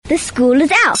the school is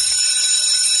out,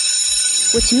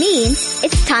 which means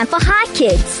it's time for Hi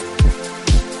Kids.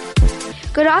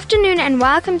 Good afternoon and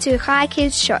welcome to Hi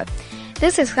Kids Show.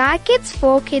 This is Hi Kids,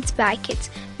 for kids, by kids.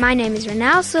 My name is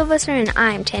Renelle Silverster and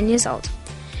I am 10 years old.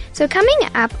 So coming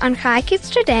up on Hi Kids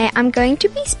today, I'm going to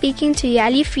be speaking to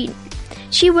Yali Friedman.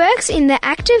 She works in the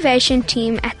activation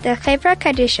team at the Chevra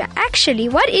Kadisha. Actually,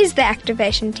 what is the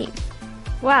activation team?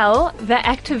 Well, the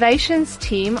activations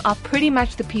team are pretty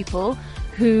much the people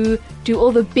who do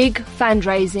all the big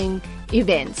fundraising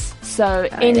events. So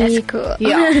that's cool.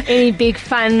 any big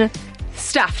fun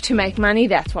stuff to make money,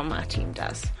 that's what my team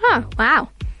does. Oh, wow.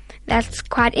 That's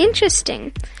quite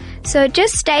interesting. So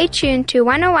just stay tuned to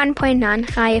 101.9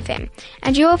 High FM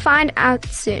and you will find out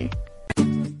soon.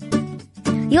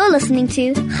 You're listening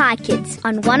to Hi Kids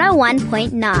on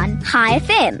 101.9 High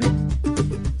FM.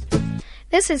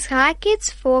 This is Hi Kids,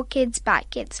 for kids, by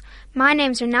kids. My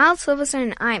name's Renelle Silverson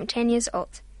and I am 10 years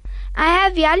old. I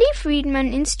have Yali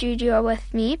Friedman in studio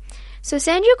with me, so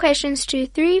send your questions to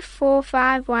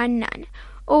 34519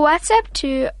 or WhatsApp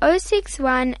to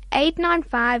 061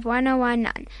 895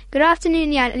 1019. Good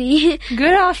afternoon, Yali.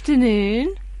 Good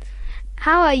afternoon.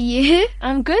 How are you?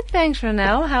 I'm good, thanks,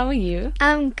 Renelle. How are you?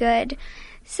 I'm good.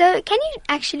 So can you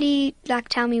actually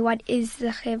tell me what is the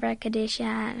Chevra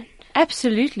Kadisha?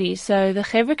 Absolutely. So the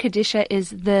Chevra Kadisha is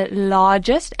the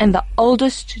largest and the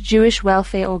oldest Jewish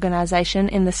welfare organization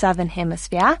in the Southern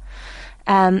Hemisphere.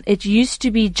 It used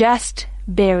to be just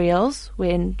burials.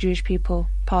 When Jewish people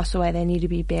pass away, they need to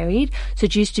be buried. So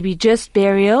it used to be just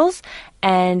burials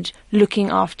and looking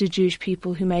after Jewish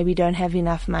people who maybe don't have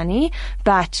enough money.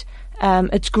 But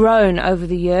it's grown over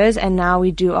the years, and now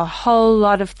we do a whole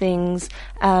lot of things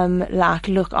like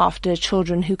look after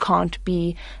children who can't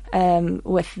be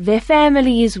with their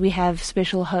families. We have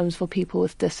special homes for people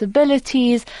with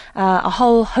disabilities, a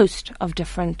whole host of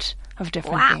different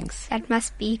things. That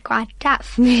must be quite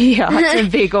tough. Yeah, it's a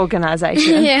big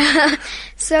organization. Yeah.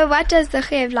 So what does the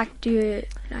Chev do?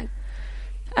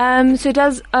 So it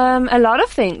does a lot of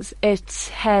things.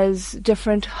 It has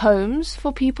different homes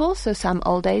for people, so some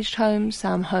old-aged homes,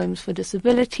 some homes for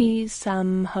disabilities,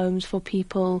 some homes for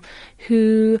people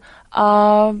who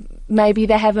are, maybe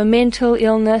they have a mental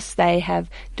illness, they have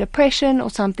depression or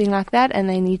something like that, and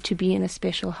they need to be in a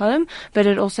special home. But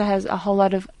it also has a whole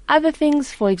lot of other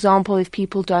things. For example, if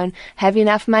people don't have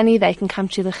enough money, they can come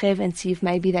to the Chev and see if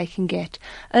maybe they can get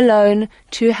a loan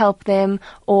to help them,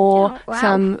 or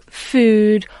some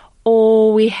food,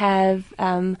 or we have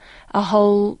a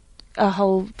whole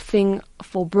thing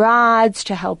for brides,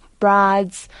 to help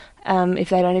brides if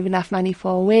they don't have enough money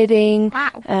for a wedding.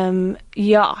 Wow.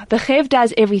 The Chev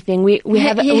does everything. We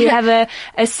have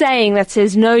a saying that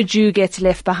says no Jew gets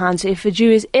left behind. So if a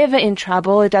Jew is ever in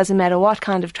trouble, it doesn't matter what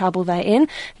kind of trouble they're in,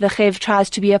 the Chev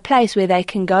tries to be a place where they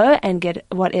can go and get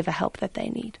whatever help that they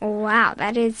need. Wow,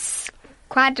 that is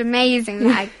quite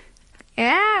amazing.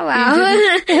 Yeah, wow.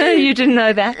 You didn't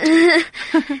know that.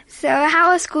 So how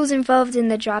are schools involved in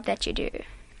the job that you do?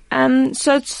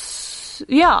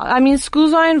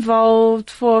 Schools are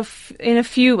involved in a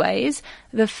few ways.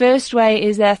 The first way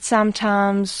is that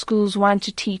sometimes schools want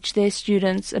to teach their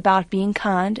students about being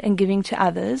kind and giving to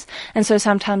others. And so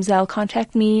sometimes they'll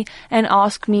contact me and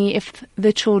ask me if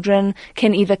the children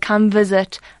can either come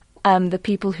visit the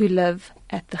people who live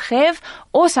at the Chev,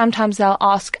 or sometimes they'll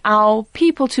ask our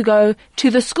people to go to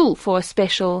the school for a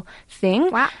special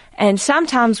thing. Wow. And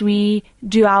sometimes we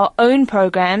do our own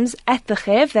programs at the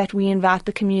Chev that we invite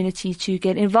the community to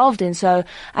get involved in. So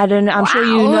I'm sure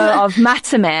you know of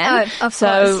Matzah Man. Oh, of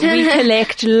so course. we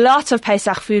collect lots of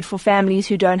Pesach food for families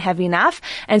who don't have enough.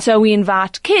 And so we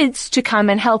invite kids to come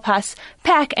and help us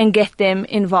pack and get them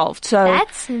involved. So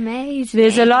that's amazing.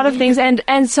 There's a lot of things,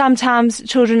 and sometimes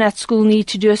children at school need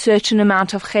to do a certain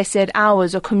amount of chesed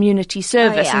hours or community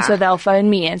service. And so they'll phone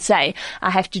me and say,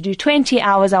 I have to do 20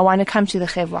 hours. I want to come to the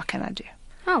Chev. What can I do?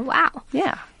 Oh, wow.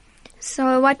 Yeah.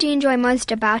 So what do you enjoy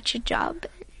most about your job?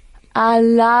 I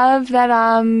love that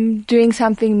I'm doing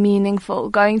something meaningful,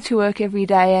 going to work every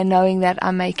day and knowing that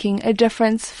I'm making a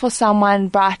difference for someone,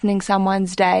 brightening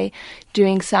someone's day,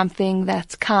 doing something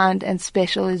that's kind and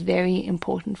special is very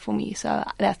important for me. So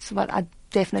that's what I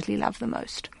definitely love the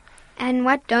most. And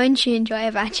what don't you enjoy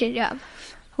about your job?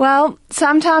 Well,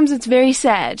 sometimes it's very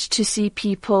sad to see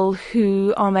people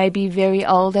who are maybe very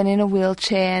old and in a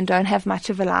wheelchair and don't have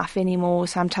much of a life anymore.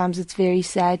 Sometimes it's very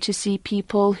sad to see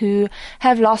people who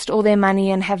have lost all their money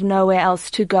and have nowhere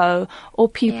else to go, or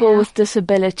people with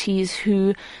disabilities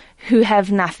who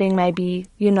have nothing. Maybe,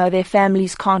 their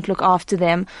families can't look after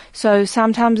them. So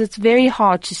sometimes it's very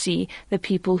hard to see the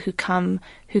people who come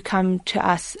who come to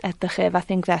us at the Chev. I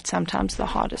think that's sometimes the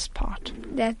hardest part.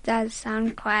 That does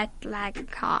sound quite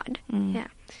hard. Yeah.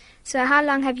 So how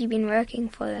long have you been working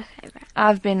for the Chev?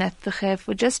 I've been at the Chev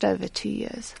for just over 2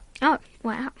 years. Oh,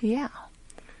 wow. Yeah.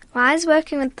 Why is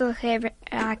working with the Chev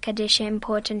Kadisha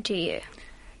important to you?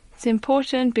 It's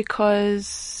important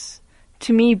because,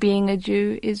 to me, being a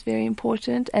Jew is very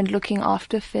important, and looking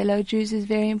after fellow Jews is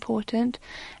very important.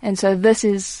 And so this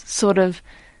is sort of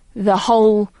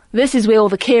this is where all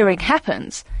the caring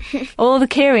happens. All the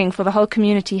caring for the whole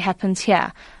community happens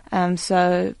here.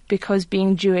 So because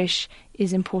being Jewish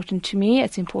is important to me,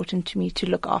 it's important to me to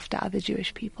look after other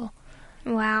Jewish people.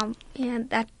 Wow. Yeah,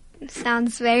 that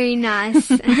sounds very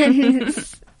nice and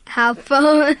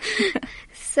helpful.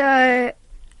 So,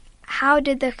 how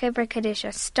did the Chevra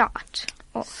Kadisha start?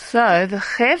 So, the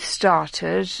Chev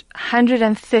started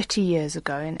 130 years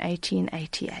ago in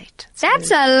 1888.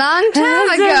 That's a long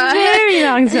time ago. That's a very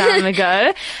long time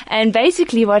ago. And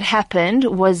basically what happened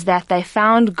was that they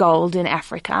found gold in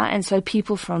Africa, and so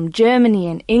people from Germany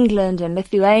and England and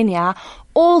Lithuania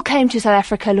all came to South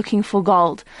Africa looking for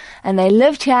gold. And they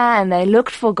lived here and they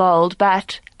looked for gold,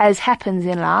 but as happens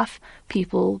in life,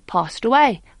 people passed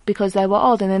away because they were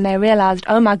old, and then they realized,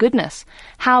 oh my goodness,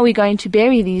 how are we going to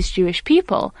bury these Jewish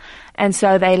people? And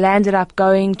so they landed up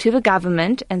going to the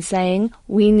government and saying,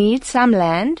 we need some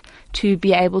land to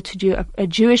be able to do a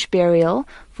Jewish burial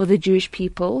for the Jewish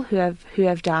people who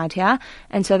have died here.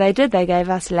 And so they did. They gave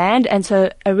us land. And so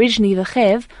originally the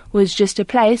Chev was just a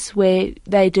place where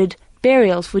they did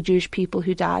burials for Jewish people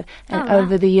who died, and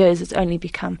over the years it's only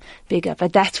become bigger.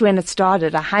 But that's when it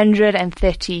started,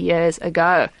 130 years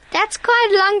ago. That's quite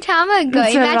a long time ago.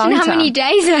 That's Imagine how many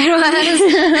days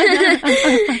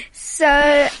it was.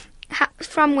 So,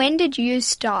 from when did you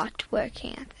start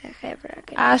working at the Chevra?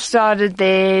 I started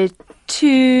there 2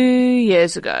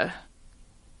 years ago.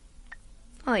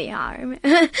 Oh yeah, I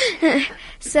remember.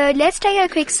 So let's take a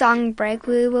quick song break.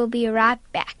 We will be right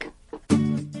back.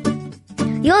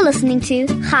 You're listening to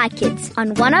Hi Kids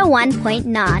on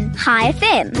 101.9 Hi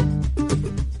FM.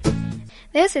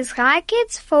 This is Hi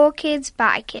Kids, for kids,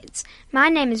 by kids. My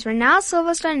name is Renelle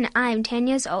Silverstone and I am 10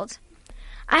 years old.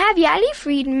 I have Yali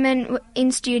Friedman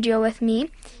in studio with me.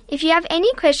 If you have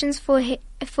any questions for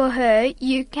her,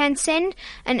 you can send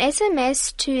an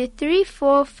SMS to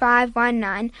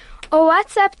 34519 or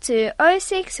WhatsApp to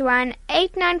 061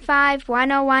 895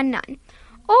 1019.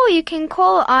 Or you can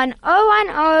call on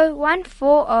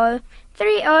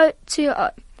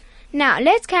 010-140-3020. Now,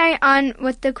 let's carry on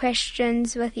with the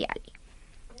questions with Yali.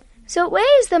 So,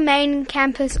 where is the main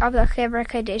campus of the Chevra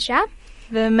Kadisha?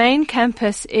 The main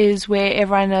campus is where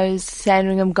everyone knows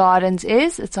Sandringham Gardens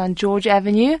is. It's on George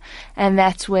Avenue, and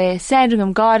that's where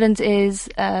Sandringham Gardens is,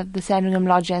 the Sandringham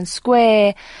Lodge and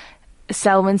Square,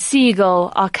 Selwyn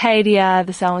Siegel, Arcadia,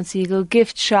 the Selwyn Siegel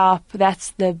gift shop.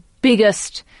 That's the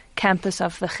biggest campus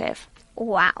of the Chev.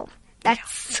 Wow,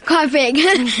 that's quite big.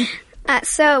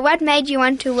 So what made you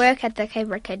want to work at the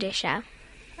Chevra Kadisha?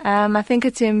 I think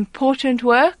it's important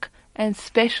work and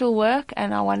special work,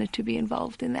 and I wanted to be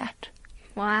involved in that.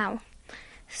 Wow.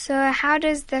 So how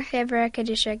does the Chevra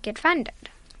Kadisha get funded?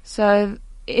 So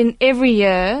in every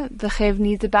year, the Chev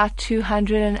needs about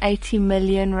 280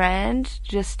 million rand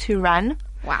just to run.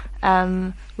 Wow.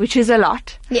 Which is a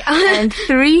lot. Yeah. And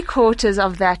 3/4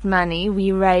 of that money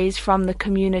we raise from the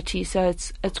community. So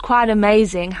it's quite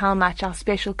amazing how much our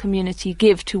special community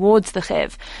give towards the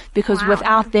Chev, because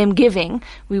without them giving,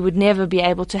 we would never be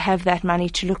able to have that money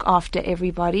to look after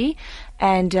everybody.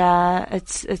 And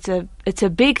it's a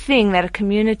big thing that a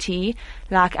community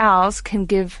like ours can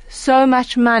give so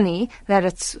much money that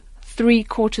it's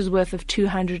 3/4 worth of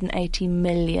 280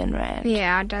 million rand.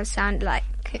 Yeah, it does sound like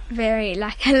a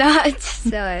lot,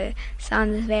 so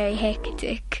sounds very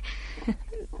hectic.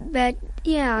 But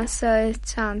yeah, so it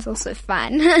sounds also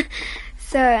fun.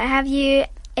 So have you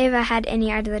ever had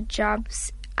any other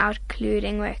jobs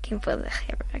including working for the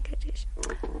Chevra Kadisha?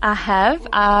 I have.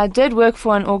 I did work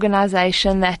for an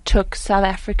organization that took South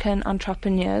African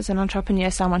entrepreneurs. An entrepreneur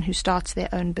is someone who starts their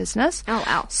own business. Oh,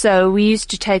 wow. So we used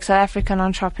to take South African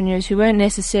entrepreneurs who weren't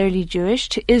necessarily Jewish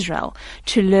to Israel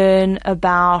to learn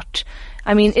about...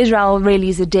 Israel really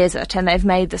is a desert, and they've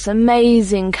made this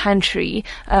amazing country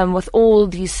with all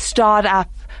these start-up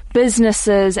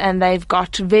businesses, and they've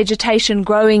got vegetation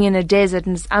growing in a desert,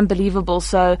 and it's unbelievable.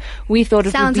 So we thought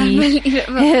it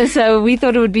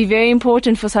would be very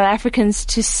important for South Africans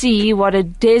to see what a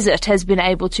desert has been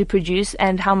able to produce,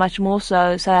 and how much more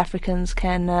so South Africans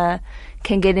can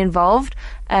get involved.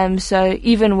 So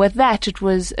even with that, it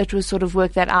was sort of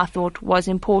work that I thought was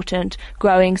important,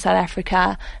 growing South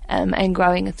Africa and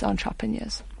growing its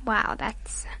entrepreneurs. Wow,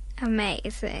 that's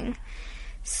Amazing.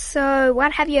 So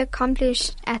what have you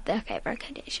accomplished at the Khyber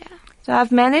Kadesha? So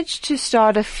I've managed to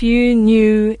start a few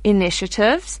new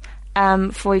initiatives.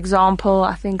 For example,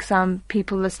 I think some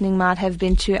people listening might have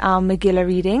been to our Megillah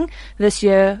reading. This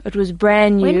year it was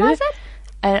brand new. When was it?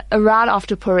 Right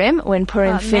after Purim, when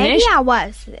Purim finished. Maybe I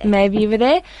was there. Maybe you were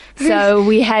there. So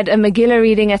we had a Megillah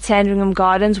reading at Sandringham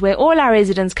Gardens where all our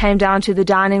residents came down to the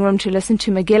dining room to listen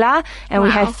to Megillah, and we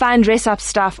had fun dress-up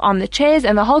stuff on the chairs,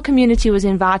 and the whole community was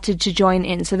invited to join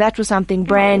in. So that was something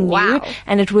brand new,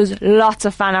 and it was lots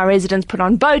of fun. Our residents put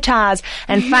on bow ties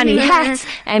and funny hats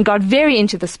and got very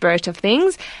into the spirit of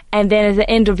things. And then at the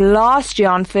end of last year,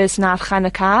 on first night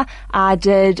Hanukkah, I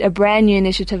did a brand new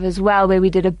initiative as well where we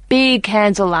did a big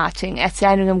candle lighting at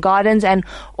Sandringham Gardens, and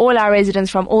all our residents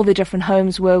from all the different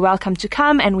homes were welcome to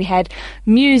come, and we had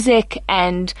music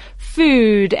and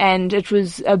food, and it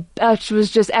was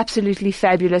just absolutely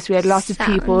fabulous. We had lots of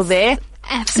people there.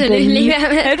 Absolutely.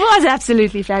 It was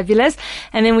absolutely fabulous.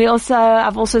 And then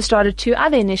I've also started 2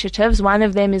 other initiatives. One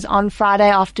of them is on Friday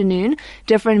afternoon.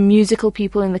 Different musical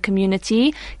people in the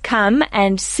community come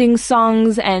and sing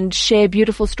songs and share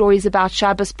beautiful stories about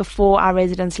Shabbos before our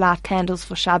residents light candles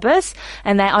for Shabbos.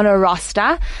 And they're on a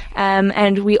roster.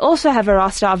 And we also have a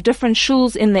roster of different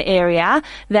shuls in the area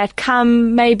that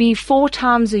come maybe 4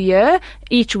 times a year.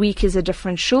 Each week is a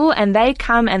different shul, and they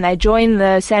come and they join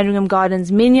the Sandringham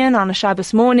Gardens minyan on a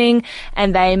Shabbos morning,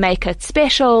 and they make it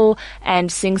special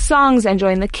and sing songs and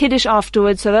join the Kiddush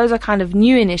afterwards. So those are kind of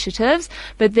new initiatives.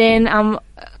 But then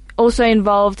also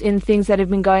involved in things that have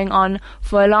been going on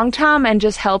for a long time and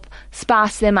just help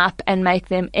spice them up and make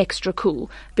them extra cool.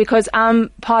 Because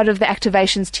I'm part of the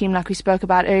activations team like we spoke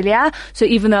about earlier, so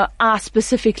even though I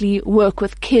specifically work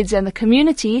with kids and the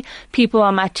community, people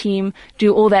on my team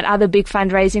do all that other big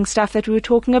fundraising stuff that we were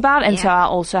talking about, and so I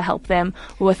also help them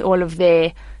with all of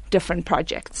their different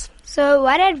projects. So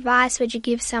what advice would you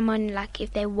give someone, like,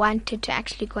 if they wanted to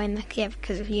actually go in the cave?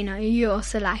 Because, you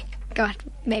also, got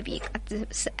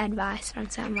this advice from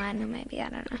someone, or maybe, I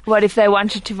don't know. What if they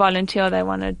wanted to volunteer, or they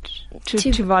wanted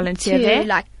to volunteer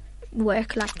there?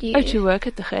 Work like you. Oh, to work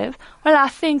at the Chev. Well, I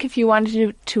think if you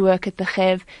wanted to work at the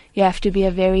Chev, you have to be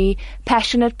a very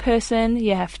passionate person.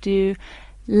 You have to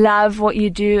love what you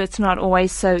do. It's not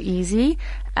always so easy.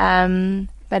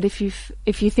 But if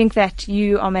you think that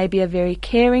you are maybe a very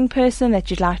caring person, that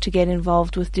you'd like to get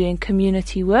involved with doing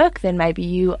community work, then maybe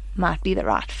you might be the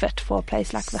right fit for a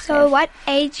place like the Chev. So what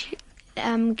age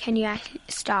can you actually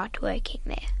start working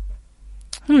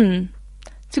there?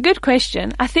 It's a good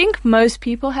question. I think most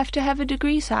people have to have a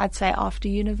degree, so I'd say after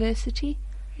university.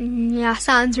 Yeah,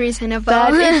 sounds reasonable.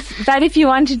 But if you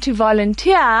wanted to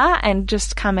volunteer and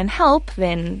just come and help,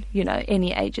 then,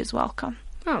 any age is welcome.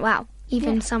 Oh, wow.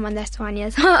 Even someone that's 1 year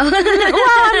old. Well,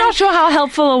 I'm not sure how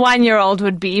helpful a 1-year-old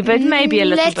would be, but maybe a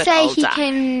little bit older. Let's say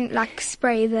he can,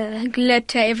 spray the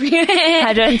glitter everywhere.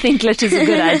 I don't think glitter's a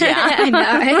good idea. I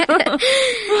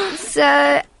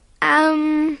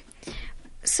know.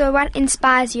 So what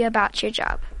inspires you about your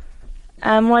job?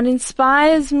 What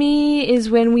inspires me is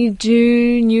when we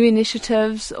do new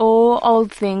initiatives or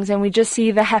old things and we just see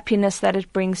the happiness that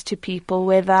it brings to people,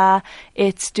 whether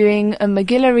it's doing a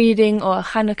Megillah reading or a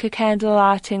Hanukkah candle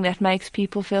lighting that makes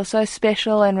people feel so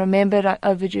special and remembered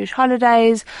over Jewish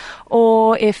holidays,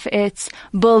 or if it's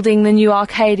building the new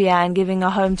Arcadia and giving a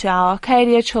home to our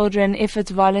Arcadia children, if it's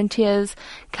volunteers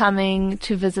coming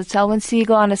to visit Selwyn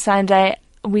Siegel on a Sunday.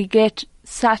 We get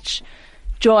such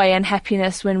joy and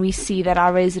happiness when we see that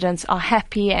our residents are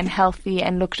happy and healthy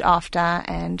and looked after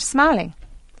and smiling.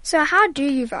 So how do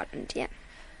you volunteer?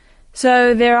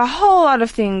 So there are a whole lot of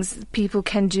things people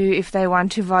can do if they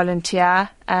want to volunteer.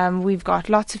 We've got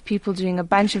lots of people doing a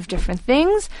bunch of different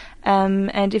things.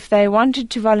 And if they wanted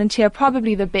to volunteer,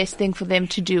 probably the best thing for them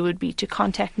to do would be to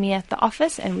contact me at the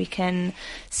office, and we can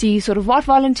see sort of what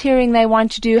volunteering they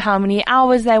want to do, how many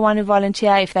hours they want to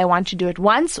volunteer, if they want to do it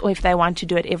once or if they want to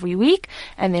do it every week.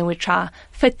 And then we try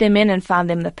fit them in and find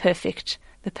them the perfect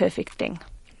thing.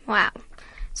 Wow.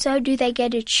 So do they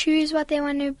get to choose what they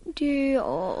want to do,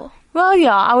 or? Well,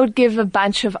 yeah, I would give a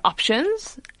bunch of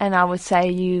options, and I would say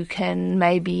you can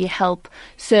maybe help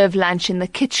serve lunch in the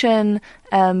kitchen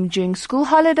during school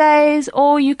holidays,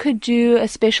 or you could do a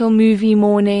special movie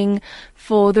morning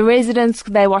for the residents.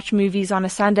 They watch movies on a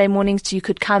Sunday morning, so you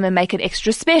could come and make it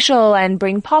extra special and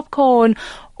bring popcorn.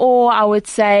 Or I would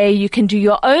say you can do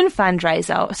your own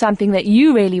fundraiser, something that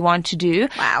you really want to do.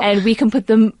 Wow. And we can put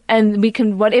them, and we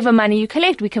can, whatever money you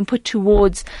collect, we can put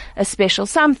towards a special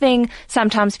something.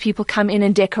 Sometimes people come in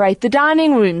and decorate the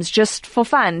dining rooms just for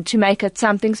fun to make it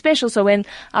something special. So when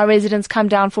our residents come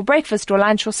down for breakfast or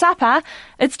lunch or supper,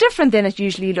 it's different than it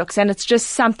usually looks, and it's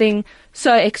just something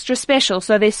so extra special.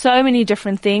 So there's so many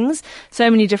different things,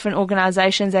 so many different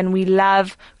organizations, and we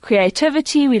love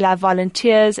creativity, we love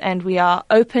volunteers, and we are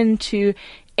open to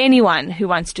anyone who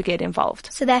wants to get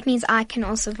involved. So that means I can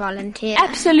also volunteer.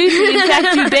 Absolutely. In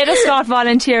fact, you better start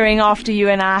volunteering after you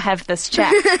and I have this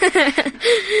chat.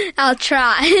 I'll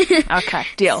try. Okay,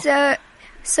 deal.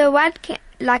 So what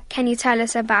can you tell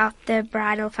us about the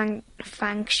bridal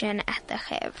function at the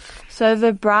Chev? So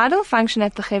the bridal function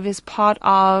at the Chev is part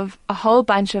of a whole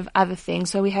bunch of other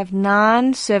things. So we have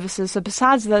 9 services. So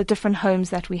besides the different homes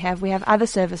that we have other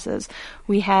services.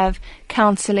 We have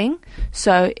counseling.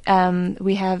 So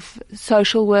we have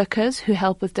social workers who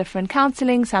help with different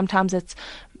counseling. Sometimes it's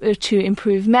to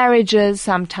improve marriages,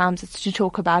 sometimes it's to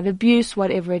talk about abuse,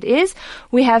 whatever it is.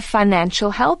 We have financial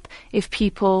help. If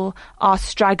people are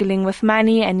struggling with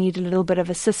money and need a little bit of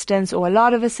assistance or a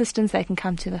lot of assistance, they can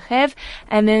come to the Chev.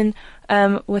 And then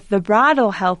with the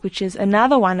bridal help, which is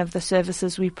another one of the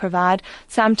services we provide,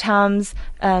 sometimes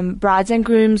brides and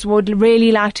grooms would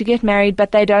really like to get married,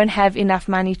 but they don't have enough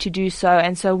money to do so.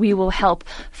 And so we will help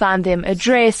find them a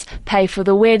dress, pay for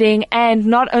the wedding, and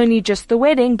not only just the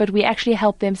wedding, but we actually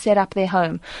help them set up their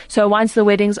home. So once the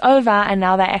wedding's over and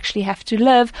now they actually have to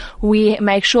live, we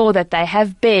make sure that they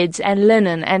have beds and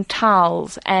linen and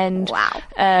towels and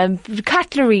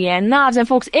cutlery and knives and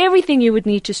forks, everything you would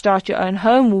need to start your own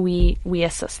home, we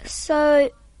assist. So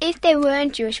if they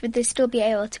weren't Jewish, would they still be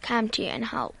able to come to you and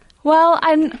help? Well,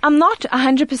 I'm not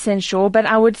 100% sure, but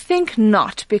I would think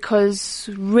not, because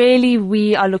really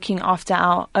we are looking after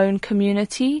our own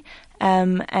community.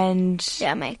 And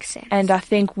that makes sense. And I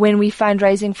think when we're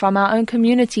fundraising from our own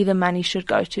community, the money should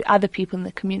go to other people in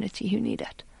the community who need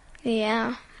it.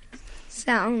 Yeah.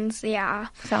 Sounds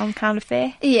kind of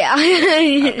fair? Yeah.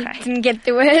 Okay. Didn't get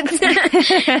the words.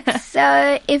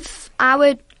 So if I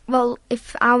were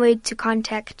to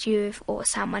contact you or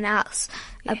someone else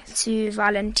to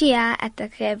volunteer at the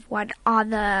Chev, what are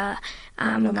the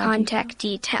contact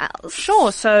details?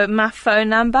 Sure. So my phone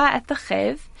number at the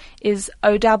Chev is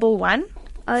 011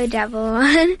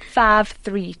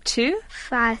 532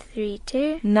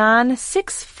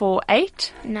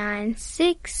 9648.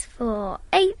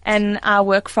 And I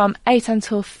work from 8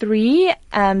 until 3.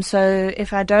 So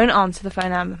if I don't answer the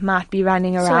phone, I might be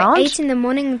running around. So 8 in the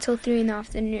morning until 3 in the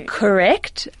afternoon.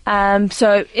 Correct.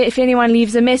 So if anyone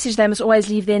leaves a message, they must always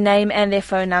leave their name and their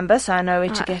phone number so I know where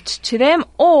to get to them.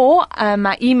 Or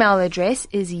my email address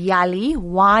is Yali,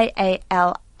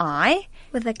 YALI.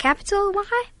 With a capital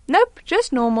Y? Nope,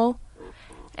 just normal.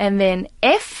 And then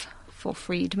F for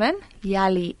Friedman,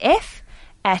 Yali F,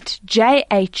 at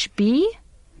JHB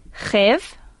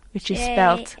Chev, which is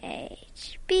spelled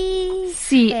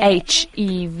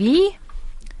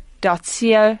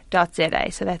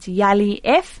CHEV.co.za. So that's Yali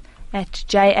F at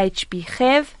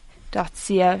jhbchev.co.za.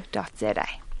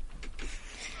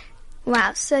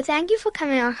 Wow, so thank you for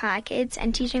coming on Hi Kids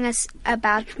and teaching us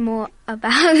more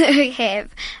about the Chev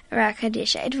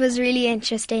Rakadisha. It was really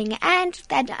interesting, and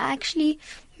that actually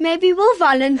maybe will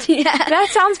volunteer. That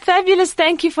sounds fabulous.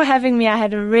 Thank you for having me. I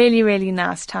had a really, really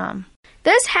nice time.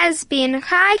 This has been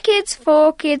Hi Kids,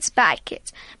 for Kids, by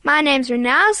Kids. My name's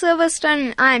Renelle Silverstone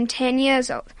and I'm 10 years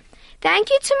old.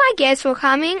 Thank you to my guests for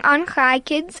coming on Hi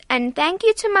Kids, and thank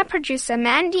you to my producer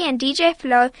Mandy and DJ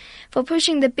Flo for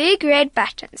pushing the big red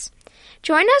buttons.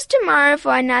 Join us tomorrow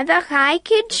for another Hi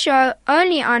Kids show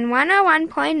only on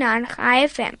 101.9 Hi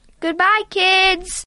FM. Goodbye, kids!